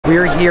We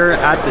are here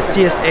at the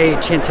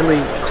CSA Chantilly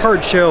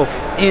card show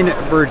in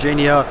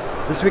Virginia.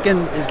 This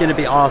weekend is going to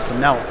be awesome.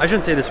 Now, I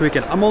shouldn't say this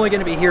weekend. I'm only going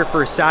to be here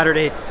for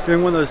Saturday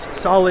doing one of those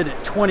solid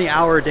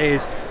 20-hour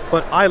days,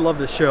 but I love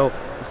this show.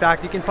 In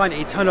fact, you can find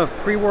a ton of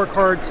pre-war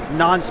cards,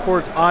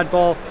 non-sports,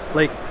 oddball.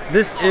 Like,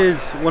 this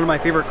is one of my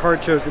favorite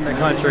card shows in the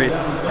country.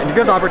 And if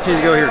you have the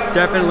opportunity to go here,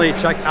 definitely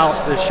check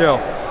out this show.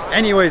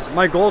 Anyways,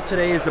 my goal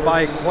today is to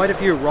buy quite a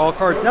few raw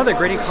cards. Now that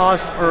grading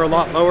costs are a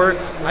lot lower,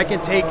 I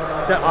can take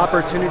that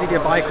opportunity to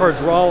buy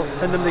cards raw,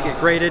 send them to get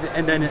graded,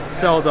 and then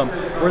sell them.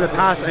 Where in the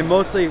past, I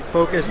mostly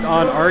focused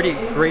on already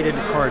graded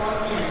cards. So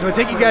I'm gonna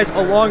take you guys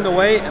along the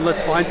way and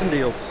let's find some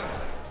deals.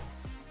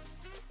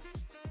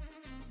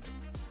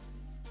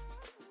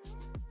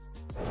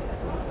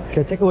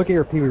 Okay, take a look at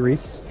your Pee Wee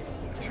Reese.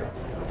 Sure.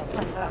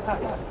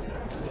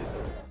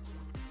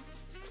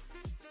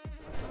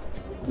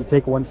 You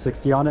take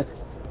 160 on it.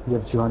 You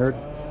have 200.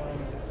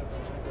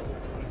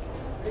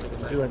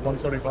 Let's do like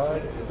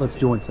 175. Let's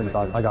do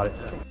 175. I got it.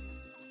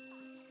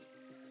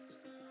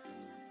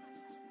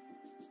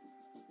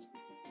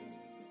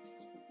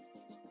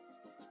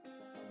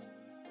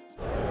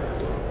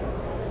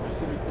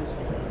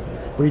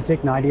 Will you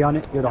take 90 on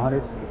it? You had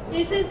 100?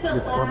 This is the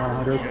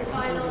last and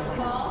final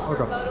call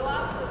for photo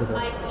ops with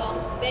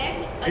Michael.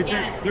 Beck,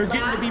 again, they're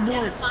getting to be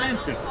more last and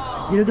expensive. final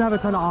call. He doesn't have a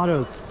ton of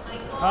autos.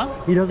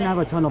 Huh? He doesn't have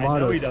a ton of I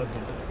know autos. he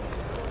doesn't.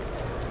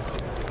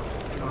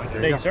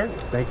 Thank you, sir.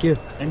 Thank you.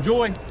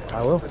 Enjoy.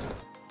 I will.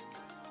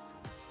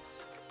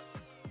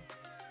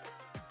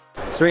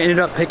 So we ended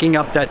up picking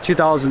up that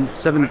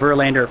 2007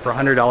 Verlander for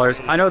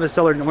 $100. I know the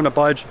seller didn't want to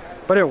budge,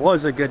 but it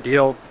was a good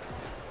deal.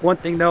 One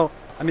thing though,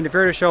 I mean, if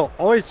you're at a show,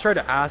 always try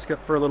to ask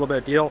for a little bit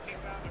of deal.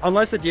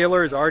 Unless the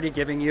dealer is already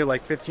giving you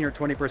like 15 or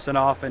 20%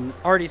 off and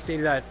already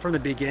stated that from the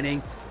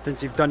beginning,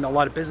 since you've done a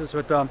lot of business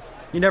with them,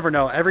 you never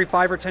know. Every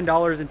 $5 or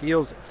 $10 in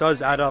deals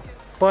does add up.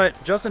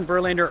 But Justin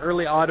Verlander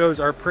early autos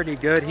are pretty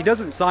good. He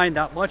doesn't sign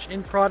that much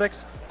in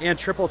products, and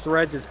Triple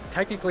Threads is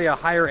technically a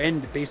higher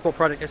end baseball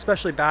product,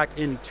 especially back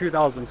in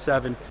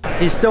 2007.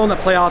 He's still in the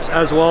playoffs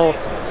as well,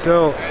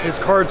 so his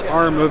cards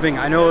are moving.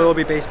 I know it will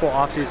be baseball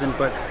offseason,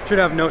 but should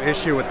have no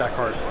issue with that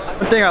card.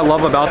 One thing I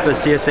love about the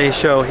CSA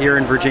show here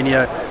in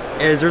Virginia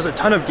is there's a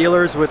ton of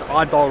dealers with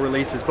oddball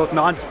releases, both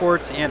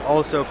non-sports and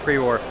also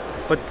pre-war.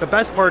 But the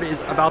best part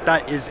is about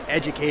that is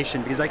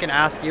education, because I can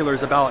ask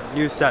dealers about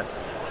new sets.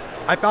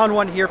 I found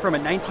one here from a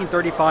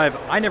 1935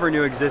 I never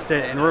knew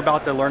existed, and we're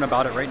about to learn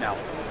about it right now.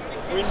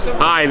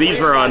 Hi,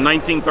 these are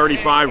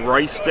 1935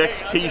 Rice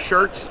Sticks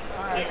t-shirts.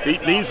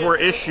 These were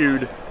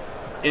issued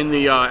in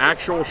the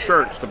actual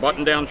shirts, the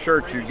button-down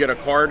shirts. You get a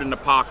card in the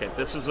pocket.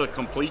 This is a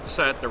complete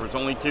set. There was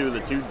only two,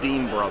 the two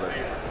Dean brothers.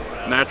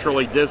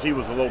 Naturally, Dizzy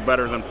was a little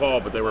better than Paul,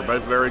 but they were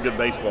both very good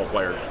baseball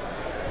players.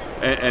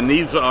 And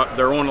these,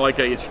 they're on like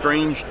a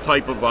strange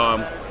type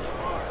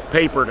of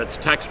paper that's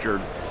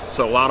textured.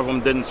 So a lot of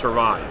them didn't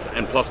survive,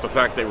 and plus the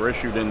fact they were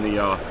issued in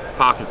the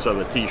pockets of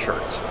the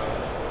t-shirts.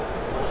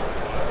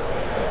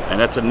 And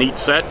that's a neat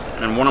set,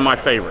 and one of my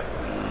favorite.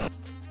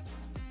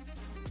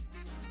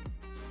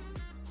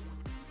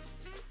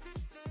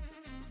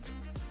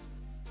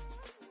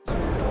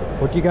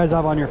 What do you guys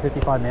have on your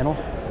 55 mantle?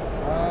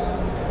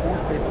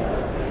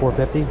 450.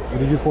 450? You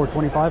did do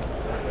 425?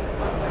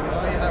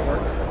 Yeah, that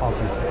works.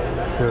 Awesome.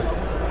 Let's do it.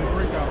 The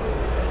Breakout.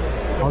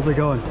 How's it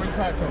going? Great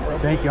content, bro.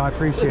 Thank you, I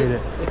appreciate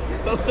it.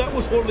 That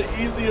was one of the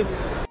easiest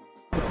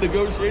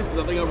negotiations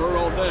I think I've heard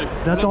all day.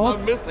 That's all?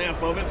 I missed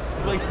half of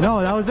it. Like,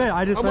 No, that was it.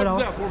 I just how said,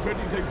 much is that?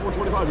 450, take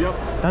 425,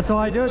 yep. that's how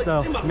I do it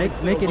though.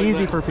 Make it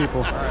easy for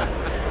people.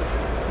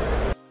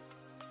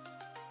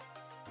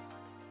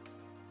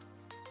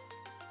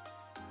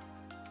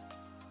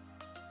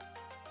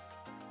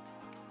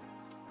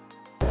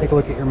 Take a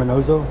look at your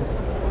Minozo.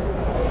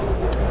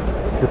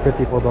 Your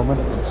 54 Bowman.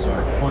 I'm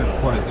sorry.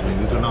 Point it to me.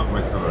 These are not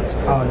my cards.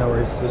 Oh, no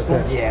worries.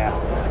 Yeah.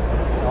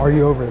 Are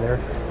you over there?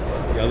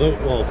 Yeah,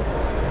 well,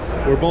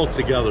 we're both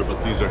together,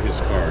 but these are his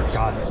cards.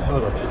 Got it.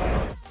 Okay.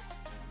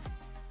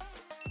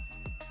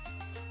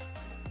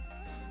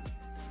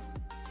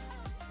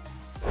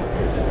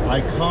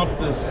 I comp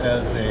this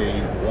as a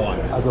 1.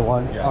 As a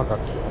 1? Yeah. Okay.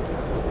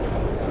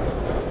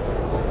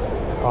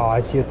 Oh,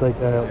 I see it like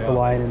the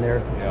line in there.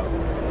 Yeah.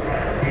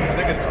 I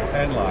think it's a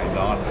 10 line, to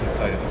honestly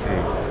tell you the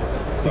truth.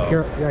 So,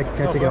 Yeah,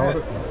 can I take it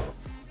out?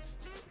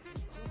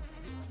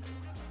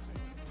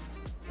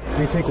 Can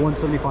you take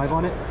 175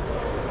 on it?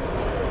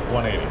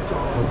 180.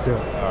 Let's do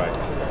it. All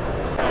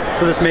right.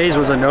 So this maze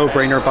was a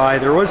no-brainer buy.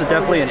 There was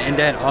definitely an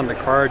indent on the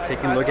card,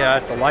 taking a look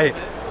at the light.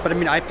 But I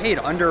mean, I paid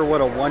under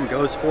what a 1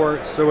 goes for.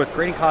 So with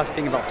grading costs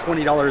being about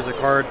 $20 a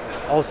card,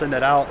 I'll send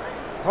it out.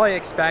 Probably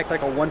expect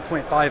like a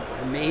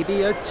 1.5,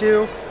 maybe a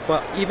 2.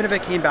 But even if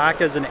it came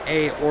back as an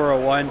A or a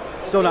 1,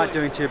 still not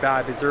doing too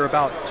bad, because they're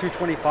about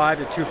 225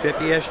 to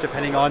 250-ish,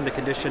 depending on the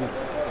condition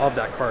of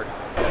that card.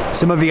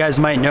 Some of you guys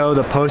might know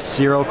the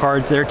post-zero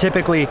cards. They're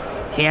typically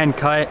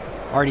hand-cut,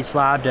 already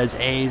slabbed as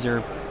A's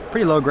or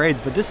pretty low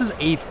grades, but this is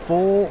a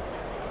full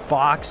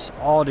box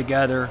all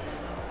together.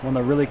 One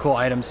of the really cool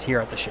items here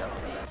at the show.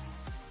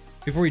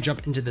 Before we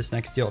jump into this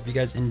next deal, if you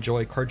guys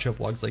enjoy card show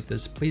vlogs like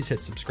this, please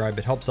hit subscribe.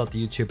 It helps out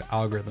the YouTube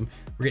algorithm.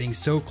 We're getting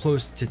so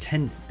close to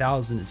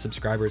 10,000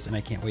 subscribers, and I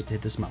can't wait to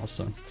hit this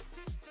milestone.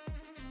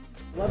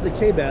 I love the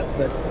K-Bats,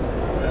 but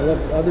I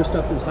love other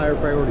stuff is higher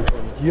priority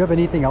for me. Do you have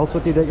anything else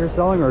with you that you're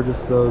selling, or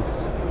just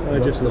those?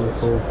 Just those.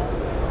 Cool.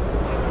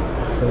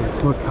 So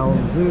Smoke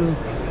Kalamazoo.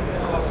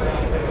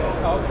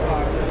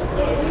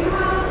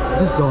 I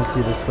just don't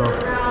see this stuff.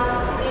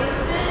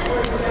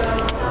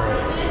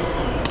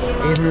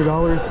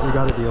 $800, we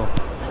got a deal.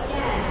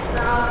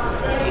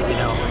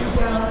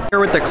 Here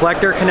with the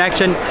collector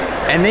connection,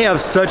 and they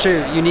have such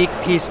a unique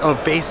piece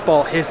of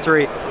baseball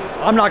history.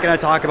 I'm not going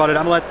to talk about it.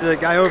 I'm going to let the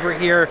guy over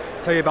here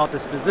tell you about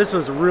this. This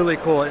was really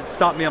cool. It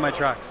stopped me on my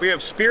tracks. We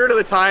have Spirit of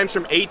the Times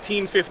from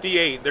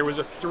 1858. There was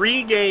a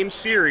 3-game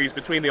series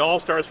between the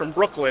All-Stars from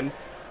Brooklyn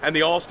and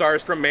the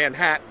All-Stars from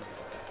Manhattan.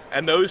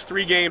 And those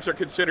 3 games are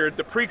considered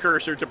the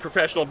precursor to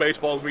professional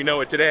baseball as we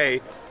know it today.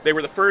 They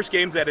were the first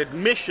games that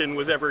admission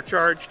was ever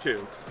charged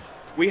to.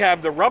 We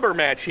have the rubber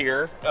match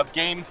here of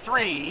Game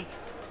 3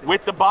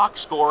 with the box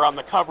score on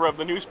the cover of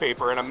the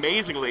newspaper. And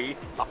amazingly,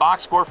 a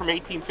box score from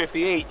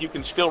 1858, you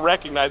can still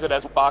recognize it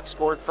as a box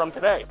score from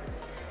today.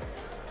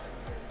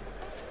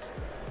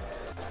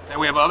 And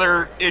we have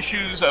other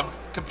issues of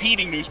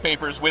competing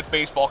newspapers with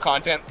baseball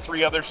content,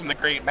 3 others from the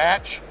Great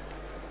Match.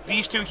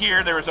 These 2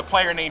 here, there was a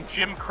player named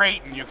Jim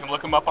Creighton, you can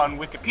look him up on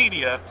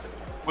Wikipedia,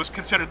 was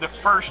considered the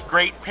first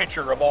great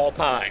pitcher of all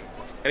time.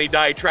 And he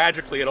died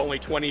tragically at only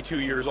 22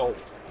 years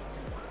old.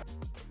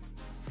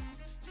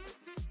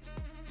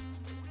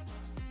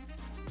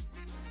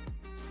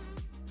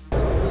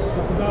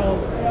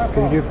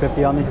 Can you do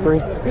 50 on these 3?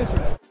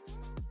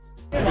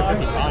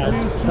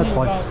 That's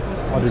fine.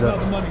 I'll do that.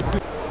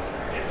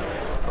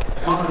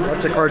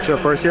 What's a card show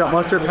first? See that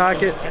mustard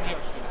packet?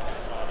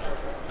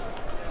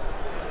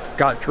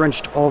 Got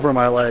drenched over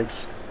my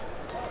legs.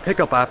 Pick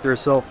up after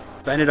yourself.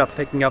 I ended up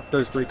picking up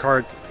those 3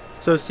 cards.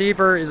 So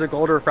Seaver is a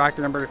gold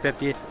refractor number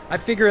 50. I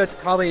figure that's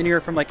probably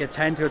anywhere from like a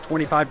 $10 to a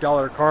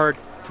 $25 card.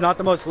 Not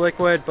the most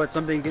liquid, but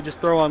something you can just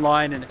throw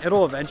online and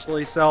it'll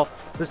eventually sell.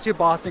 Those 2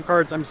 Boston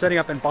cards, I'm setting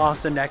up in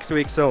Boston next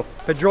week, so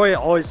Pedroia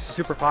always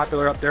super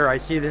popular up there. I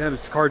see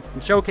those cards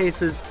in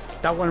showcases.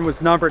 That one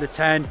was numbered to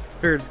 10.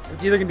 Figured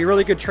it's either gonna be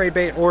really good trade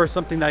bait or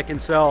something that I can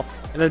sell.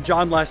 And then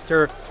John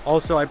Lester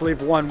also, I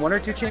believe, won 1 or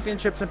 2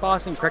 championships in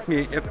Boston. Correct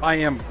me if I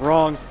am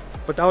wrong,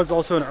 but that was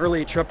also an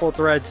early triple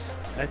threads.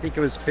 I think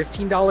it was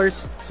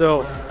 $15,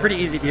 so pretty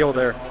easy deal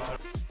there.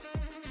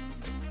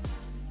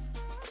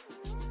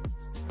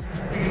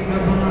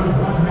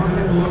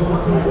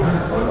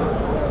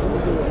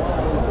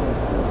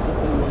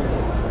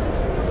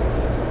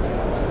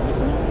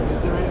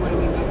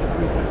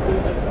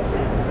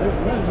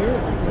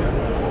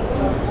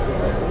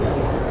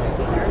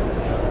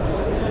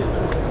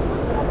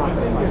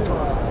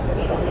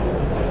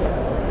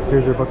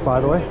 Here's your book, by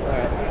the way. 20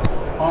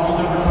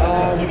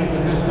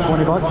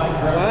 bucks?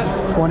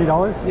 What?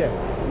 $20? Yeah.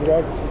 You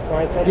wrote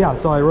sign something? Yeah,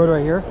 so I wrote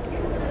right here.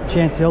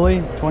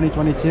 Chantilly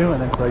 2022,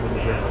 and then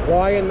signature.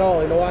 Ryan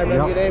Nolan. You know why I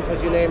remember Yep. your name?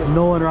 Because your name is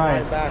Nolan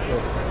Ryan.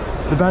 backwards.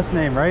 The best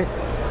name, right?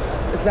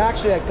 It's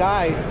actually a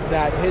guy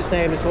that his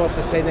name is also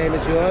the same name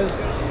as yours.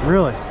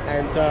 Really?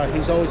 And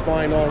he's always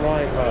buying Nolan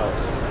Ryan cards.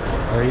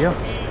 There you go.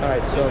 All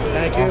right, so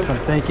thank you. Awesome,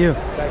 thank you.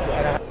 Thank you.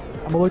 And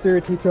I'm gonna look through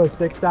your Tito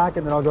 6 stack,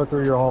 and then I'll go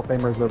through your Hall of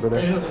Famers over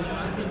there.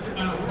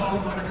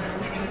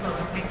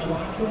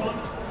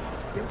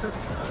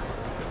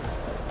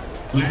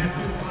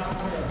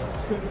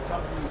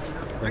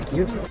 Thank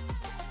you.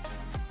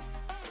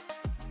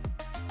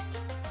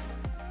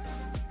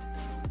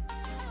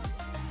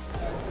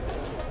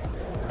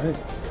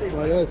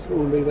 Well, that's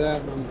gonna be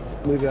that one.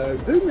 We go,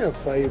 do me a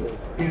favor.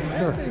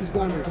 Have these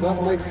numbers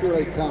up, make sure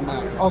they come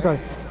out. Okay.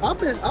 I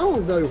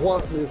don't know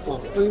what is my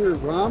fingers,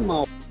 but I'm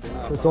all.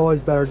 It's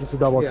always better just to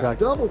double Yeah, check.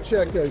 double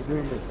check those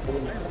numbers,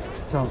 please.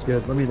 Sounds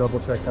good. Let me double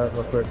check that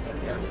real quick.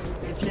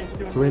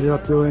 So we ended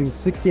up doing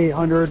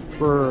 6,800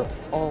 for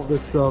all of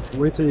this stuff.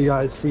 Wait till you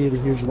guys see the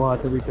huge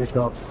lot that we picked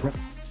up.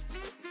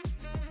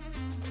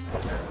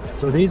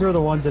 So these are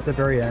the ones at the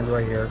very end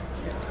right here.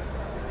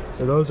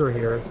 So those are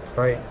here,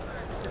 right?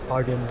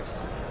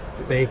 Huggins,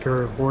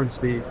 Baker,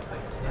 Hornsby,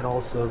 and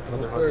also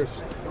other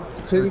There's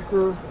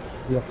Tinker,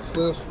 Yep.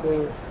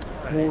 Sister,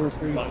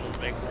 Hornsby,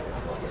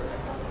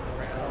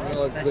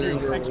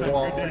 Alexander,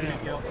 Wall,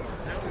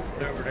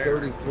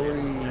 33,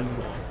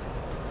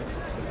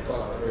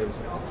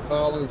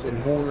 Collins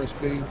and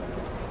Hornsby,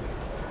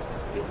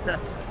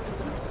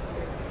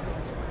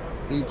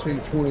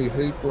 E220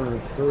 Hooper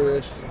and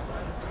Frisch,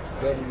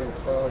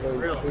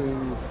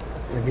 W502.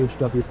 a huge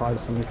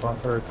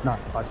W575, or not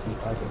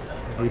 575, but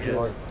a huge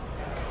large.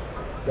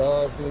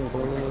 Gosling,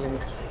 Glenn,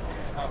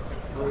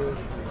 Frisch,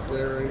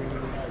 Zeri,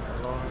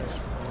 Rice,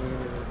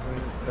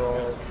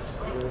 Winter,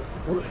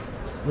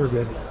 You're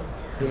good.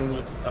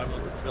 Bennett,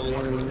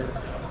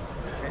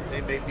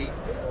 They may be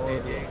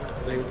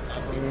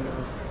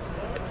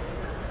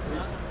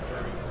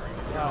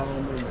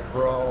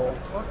Brawl,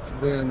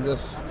 then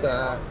this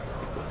stack,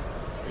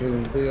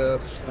 and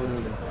this,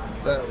 and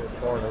that was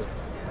part of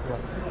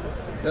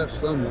That's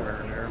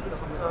somewhere in there.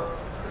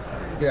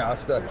 Yeah, I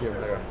stuck him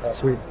there.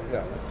 Sweet.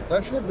 Yeah,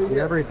 that should be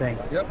Everything.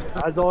 Yep.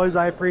 As always,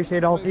 I appreciate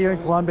it. I'll see you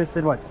in Columbus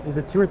in what? Is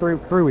it 2 or 3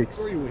 weeks?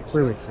 3 weeks.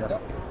 3 weeks, yeah.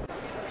 Yep.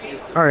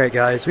 All right,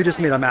 guys, we just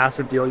made a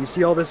massive deal. You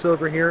see all this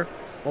over here?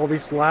 All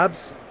these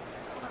slabs?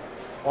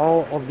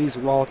 All of these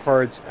raw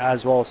cards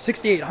as well.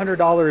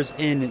 $6,800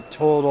 in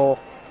total.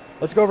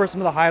 Let's go over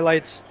some of the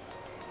highlights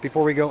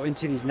before we go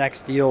into these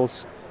next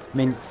deals. I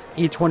mean,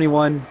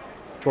 E21,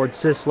 George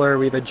Sisler.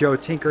 We have a Joe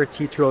Tinker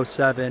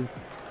T207.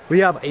 We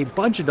have a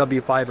bunch of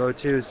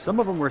W502s. Some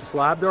of them were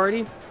slabbed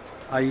already.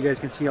 You guys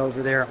can see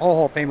over there, all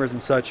Hall of Famers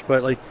and such.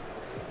 But like,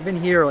 even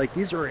here, like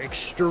these are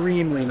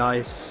extremely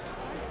nice.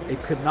 They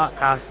could not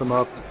pass them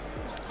up.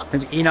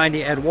 And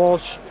E90 Ed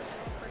Walsh,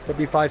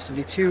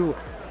 W572,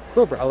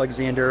 Wilbur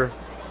Alexander,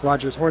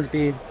 Rogers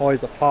Hornsby,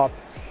 always a pop.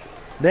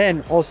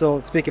 Then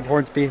also, speaking of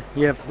Hornsby,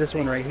 you have this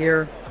one right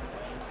here.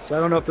 So I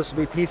don't know if this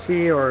will be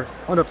PC or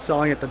I'll end up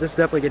selling it, but this is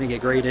definitely going to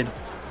get graded.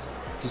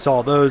 Just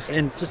all those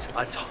and just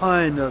a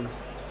ton of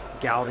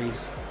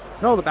Goudies.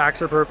 And all the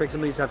backs are perfect.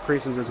 Some of these have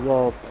creases as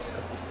well.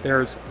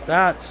 There's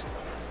that.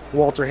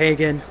 Walter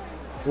Hagen.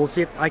 We'll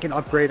see if I can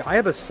upgrade. I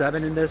have a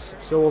 7 in this,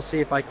 so we'll see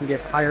if I can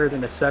get higher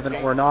than a 7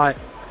 or not.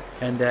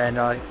 And then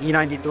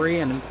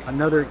E93 and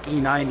another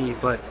E90,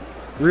 but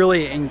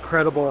really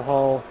incredible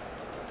haul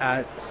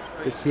at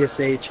the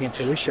CSA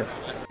Chantilly show.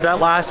 That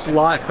last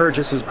lot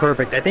purchase was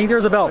perfect. I think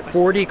there's about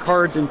 40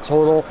 cards in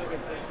total.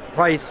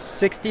 Probably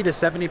 60 to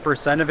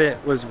 70% of it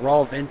was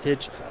raw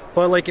vintage.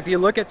 But like if you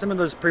look at some of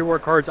those pre-war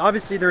cards,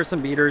 obviously there's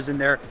some beaters in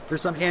there.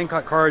 There's some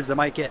hand-cut cards that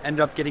might end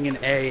up getting an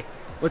A,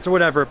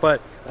 whatever.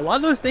 But a lot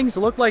of those things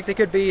look like they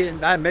could be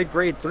in that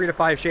mid-grade 3 to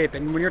 5 shape.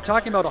 And when you're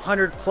talking about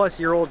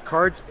 100-plus-year-old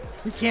cards,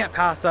 you can't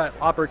pass that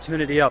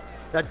opportunity up.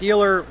 That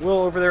dealer, Will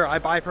over there, I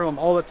buy from him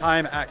all the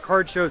time at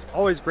card shows.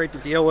 Always great to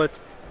deal with.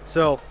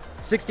 So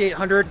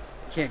 6,800,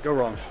 can't go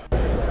wrong.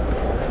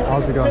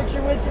 How's it going?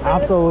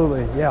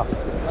 Absolutely, yeah.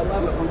 I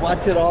love it. We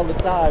watch it all the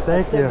time.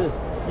 Thank you.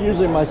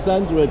 Usually my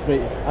son's with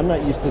me. I'm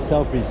not used to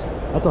selfies.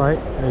 That's all right.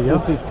 There you go.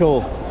 This is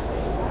cool.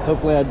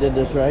 Hopefully I did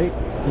this right.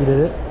 You did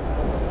it.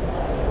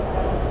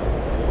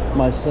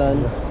 My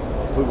son,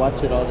 we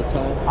watch it all the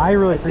time. I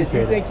really said,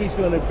 appreciate you think he's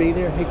going to be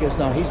there? He goes,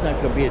 no, he's not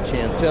going to be at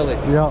Chantilly.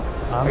 Yeah.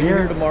 Are you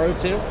here tomorrow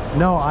too?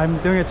 No, I'm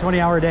doing a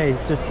 20-hour day.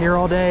 Just here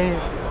all day,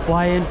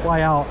 fly in,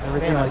 fly out,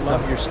 everything Man, like that. I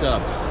love your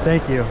stuff.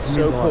 Thank you. It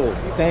So cool.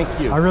 Thank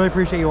you. I really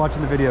appreciate you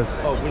watching the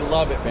videos. Oh, we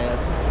love it, man.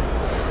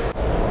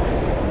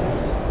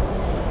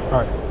 All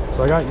right,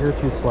 so I got your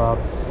 2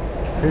 slabs.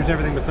 Here's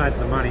everything besides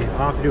the money.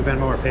 I'll have to do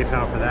Venmo or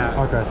PayPal for that.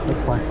 Okay,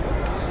 that's fine.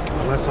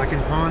 Unless I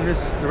can pawn the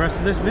rest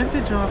of this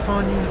vintage off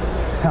on you.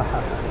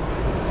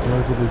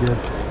 Those will be good.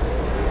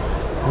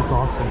 That's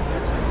awesome.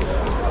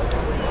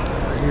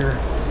 Right here.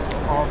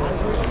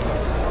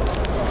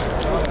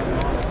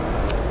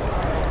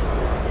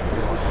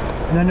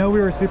 And I know we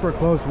were super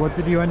close. What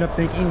did you end up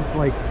thinking,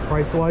 like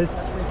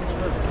price-wise?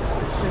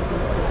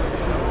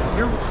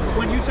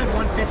 When you said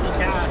 150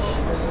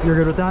 cash, you're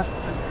good with that?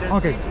 that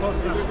Okay. seems close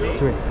enough.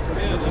 Sweet.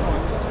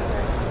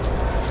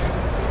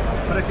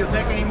 But if you'll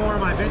take any more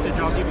of my vintage,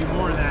 I'll give you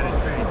more of that in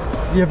trade.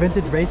 You have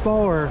vintage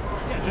baseball or?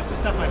 Yeah, just the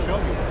stuff I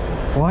showed you.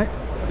 What?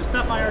 The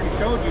stuff I already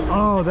showed you.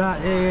 Oh,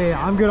 that,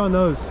 yeah. I'm good on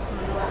those.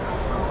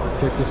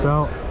 Check this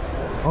out.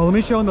 Oh, let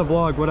me show in the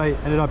vlog what I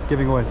ended up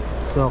giving away.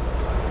 So,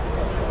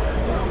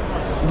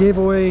 gave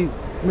away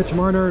Mitch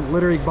Marner,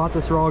 literally bought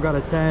this raw, got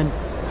a 10.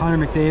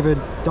 Connor McDavid,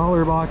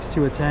 dollar box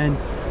to a 10.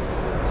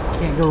 So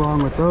can't go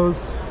wrong with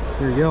those.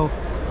 There you go.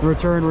 In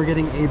return, we're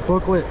getting a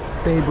booklet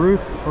Babe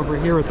Ruth over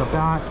here at the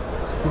back.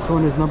 This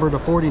one is numbered to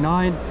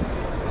 49.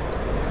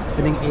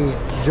 Getting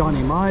a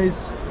Johnny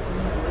Mize,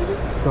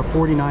 the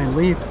 49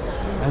 Leaf.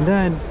 And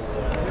then,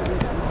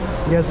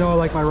 you guys know I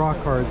like my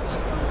rock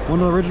cards. One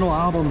of the original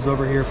albums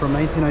over here from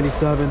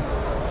 1997.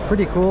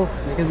 Pretty cool,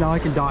 because now I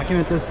can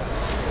document this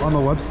on the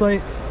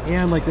website,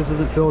 and like this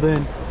isn't filled in.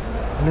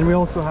 And then we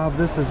also have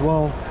this as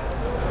well.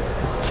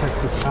 Let's check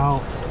this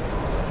out.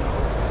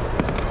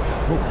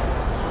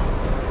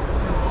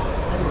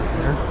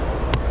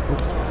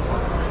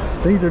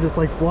 Things are just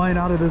like flying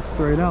out of this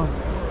right now.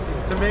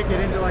 It's to make it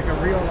into like a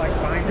real like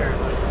binder.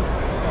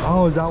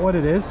 Oh, is that what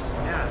it is?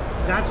 Yeah,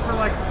 that's for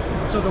like,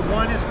 so the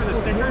one is for the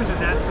stickers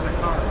and that's for the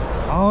cards.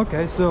 Oh,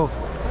 okay, so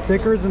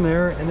stickers in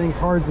there and then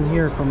cards in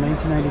here from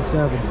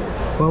 1997.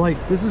 But like,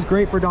 this is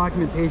great for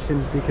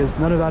documentation because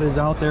none of that is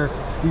out there.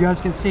 You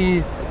guys can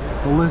see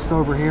the list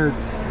over here.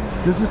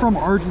 This is from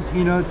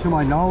Argentina to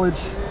my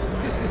knowledge,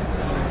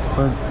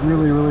 but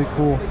really, really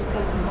cool.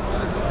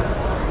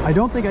 I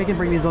don't think I can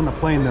bring these on the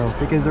plane though,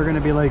 because they're gonna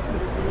be like,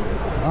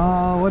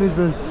 what is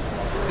this?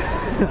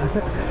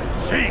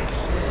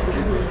 Shanks.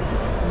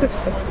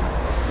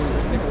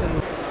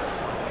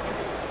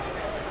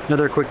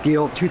 Another quick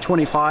deal,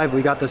 $225.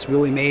 We got this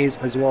Willie Mays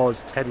as well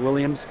as Ted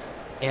Williams,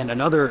 and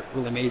another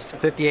Willie Mays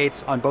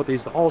 58s on both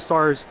these, the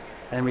All-Stars,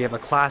 and we have a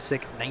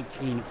classic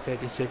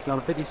 1956. Now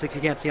the 56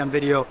 you can't see on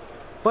video,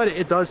 but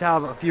it does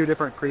have a few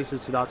different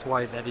creases, so that's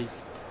why that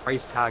is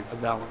price tag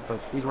of that one, but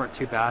these weren't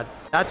too bad.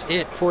 That's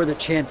it for the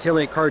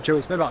Chantilly card show.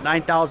 We spent about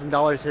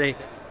 $9,000 today.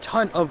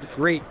 Ton of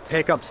great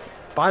pickups.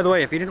 By the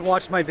way, if you didn't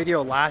watch my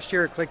video last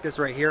year, click this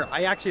right here.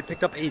 I actually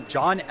picked up a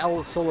John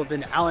L.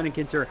 Sullivan Allen &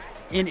 Kinter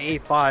in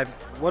A5.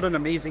 What an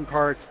amazing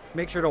card.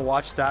 Make sure to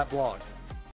watch that vlog.